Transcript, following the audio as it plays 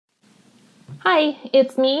Hi,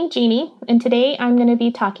 it's me, Jeannie, and today I'm going to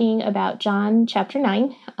be talking about John chapter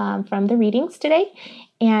 9 from the readings today.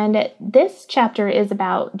 And this chapter is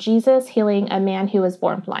about Jesus healing a man who was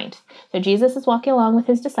born blind. So Jesus is walking along with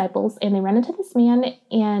his disciples, and they run into this man,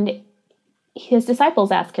 and his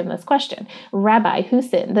disciples ask him this question: Rabbi, who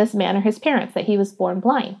sinned, this man or his parents, that he was born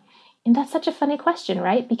blind? And that's such a funny question,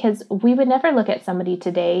 right? Because we would never look at somebody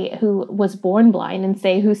today who was born blind and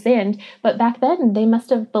say who sinned. But back then, they must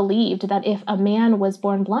have believed that if a man was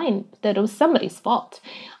born blind, that it was somebody's fault.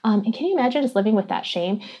 And can you imagine just living with that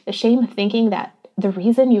shame? The shame of thinking that the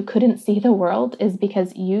reason you couldn't see the world is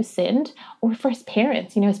because you sinned. Or for his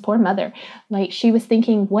parents, his poor mother. Like, she was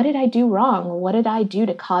thinking, what did I do wrong? What did I do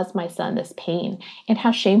to cause my son this pain? And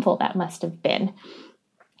how shameful that must have been.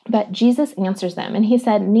 But Jesus answers them, and he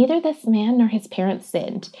said, neither this man nor his parents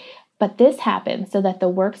sinned, but this happened so that the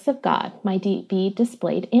works of God might be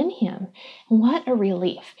displayed in him. What a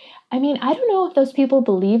relief. I mean, I don't know if those people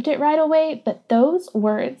believed it right away, but those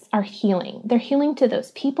words are healing. They're healing to those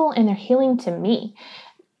people, and they're healing to me.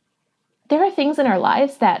 There are things in our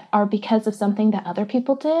lives that are because of something that other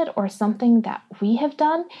people did or something that we have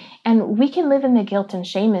done, and we can live in the guilt and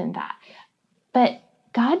shame in that. But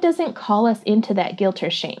God doesn't call us into that guilt or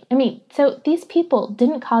shame. So these people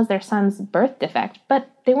didn't cause their son's birth defect, but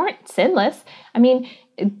they weren't sinless.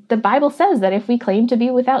 The Bible says that if we claim to be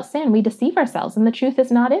without sin, we deceive ourselves and the truth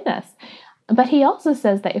is not in us. But he also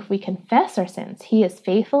says that if we confess our sins, he is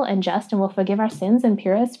faithful and just and will forgive our sins and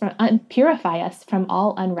purify us from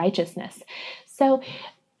all unrighteousness. So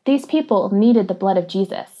these people needed the blood of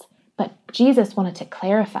Jesus. But Jesus wanted to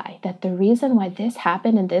clarify that the reason why this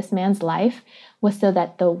happened in this man's life was so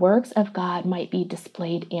that the works of God might be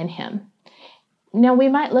displayed in him. Now, we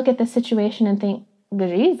might look at this situation and think,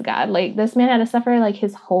 geez, God, this man had to suffer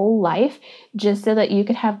his whole life just so that you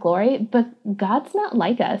could have glory. But God's not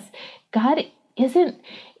like us.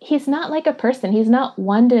 He's not like a person. He's not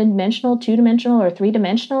one-dimensional, two-dimensional, or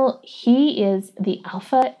three-dimensional. He is the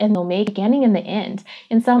Alpha and the Omega, beginning and the end.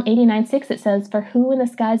 In Psalm 89:6, it says, for who in the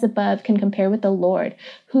skies above can compare with the Lord?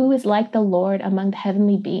 Who is like the Lord among the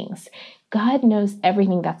heavenly beings? God knows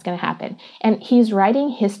everything that's going to happen. And he's writing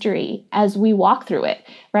history as we walk through it,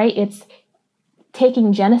 right? It's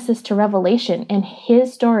taking Genesis to Revelation, and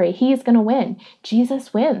his story, he's going to win.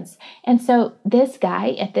 Jesus wins. And so this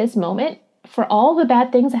guy at this moment, for all the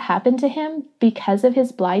bad things that happened to him because of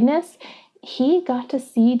his blindness, he got to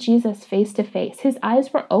see Jesus face to face. His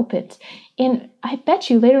eyes were opened. And I bet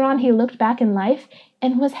you later on he looked back in life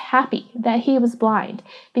and was happy that he was blind,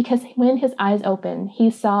 because when his eyes opened, he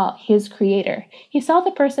saw his creator. He saw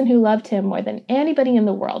the person who loved him more than anybody in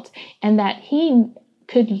the world, and that he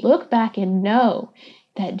could look back and know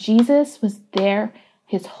that Jesus was there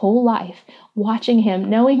his whole life, watching him,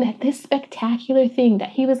 knowing that this spectacular thing, that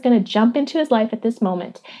he was going to jump into his life at this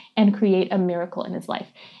moment and create a miracle in his life.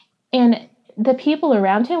 And the people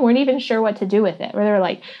around him weren't even sure what to do with it. Where they were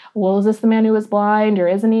like, well, is this the man who was blind, or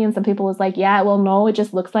isn't he? And some people was like, yeah, well, no, it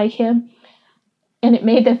just looks like him. And it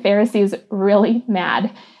made the Pharisees really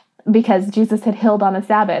mad because Jesus had healed on the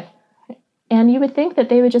Sabbath. And you would think that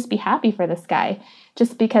they would just be happy for this guy,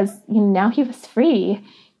 just because now he was free.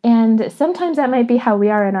 And sometimes that might be how we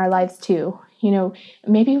are in our lives too.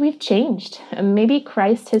 Maybe we've changed. Maybe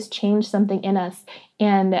Christ has changed something in us,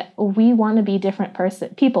 and we want to be different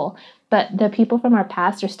people. But the people from our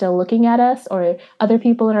past are still looking at us, or other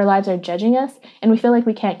people in our lives are judging us, and we feel like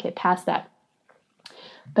we can't get past that.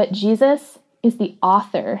 But Jesus is the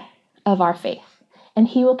author of our faith, and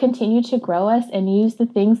he will continue to grow us and use the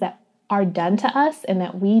things that are done to us and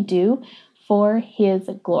that we do for his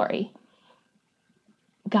glory.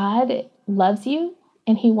 God loves you,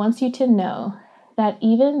 and he wants you to know that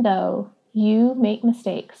even though you make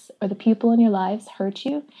mistakes or the people in your lives hurt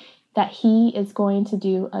you, that he is going to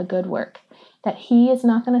do a good work, that he is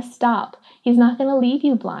not going to stop. He's not going to leave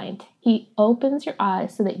you blind. He opens your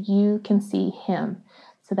eyes so that you can see him,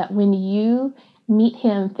 so that when you meet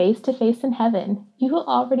him face to face in heaven, you will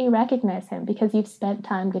already recognize him because you've spent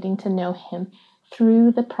time getting to know him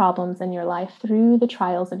through the problems in your life, through the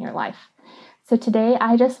trials in your life. So today,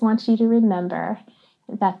 I just want you to remember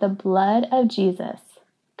that the blood of Jesus,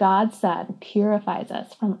 God's Son, purifies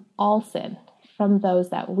us from all sin, from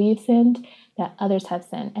those that we've sinned, that others have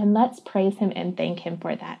sinned. And let's praise him and thank him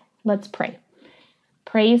for that. Let's pray.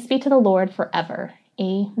 Praise be to the Lord forever.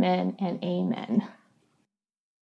 Amen and amen.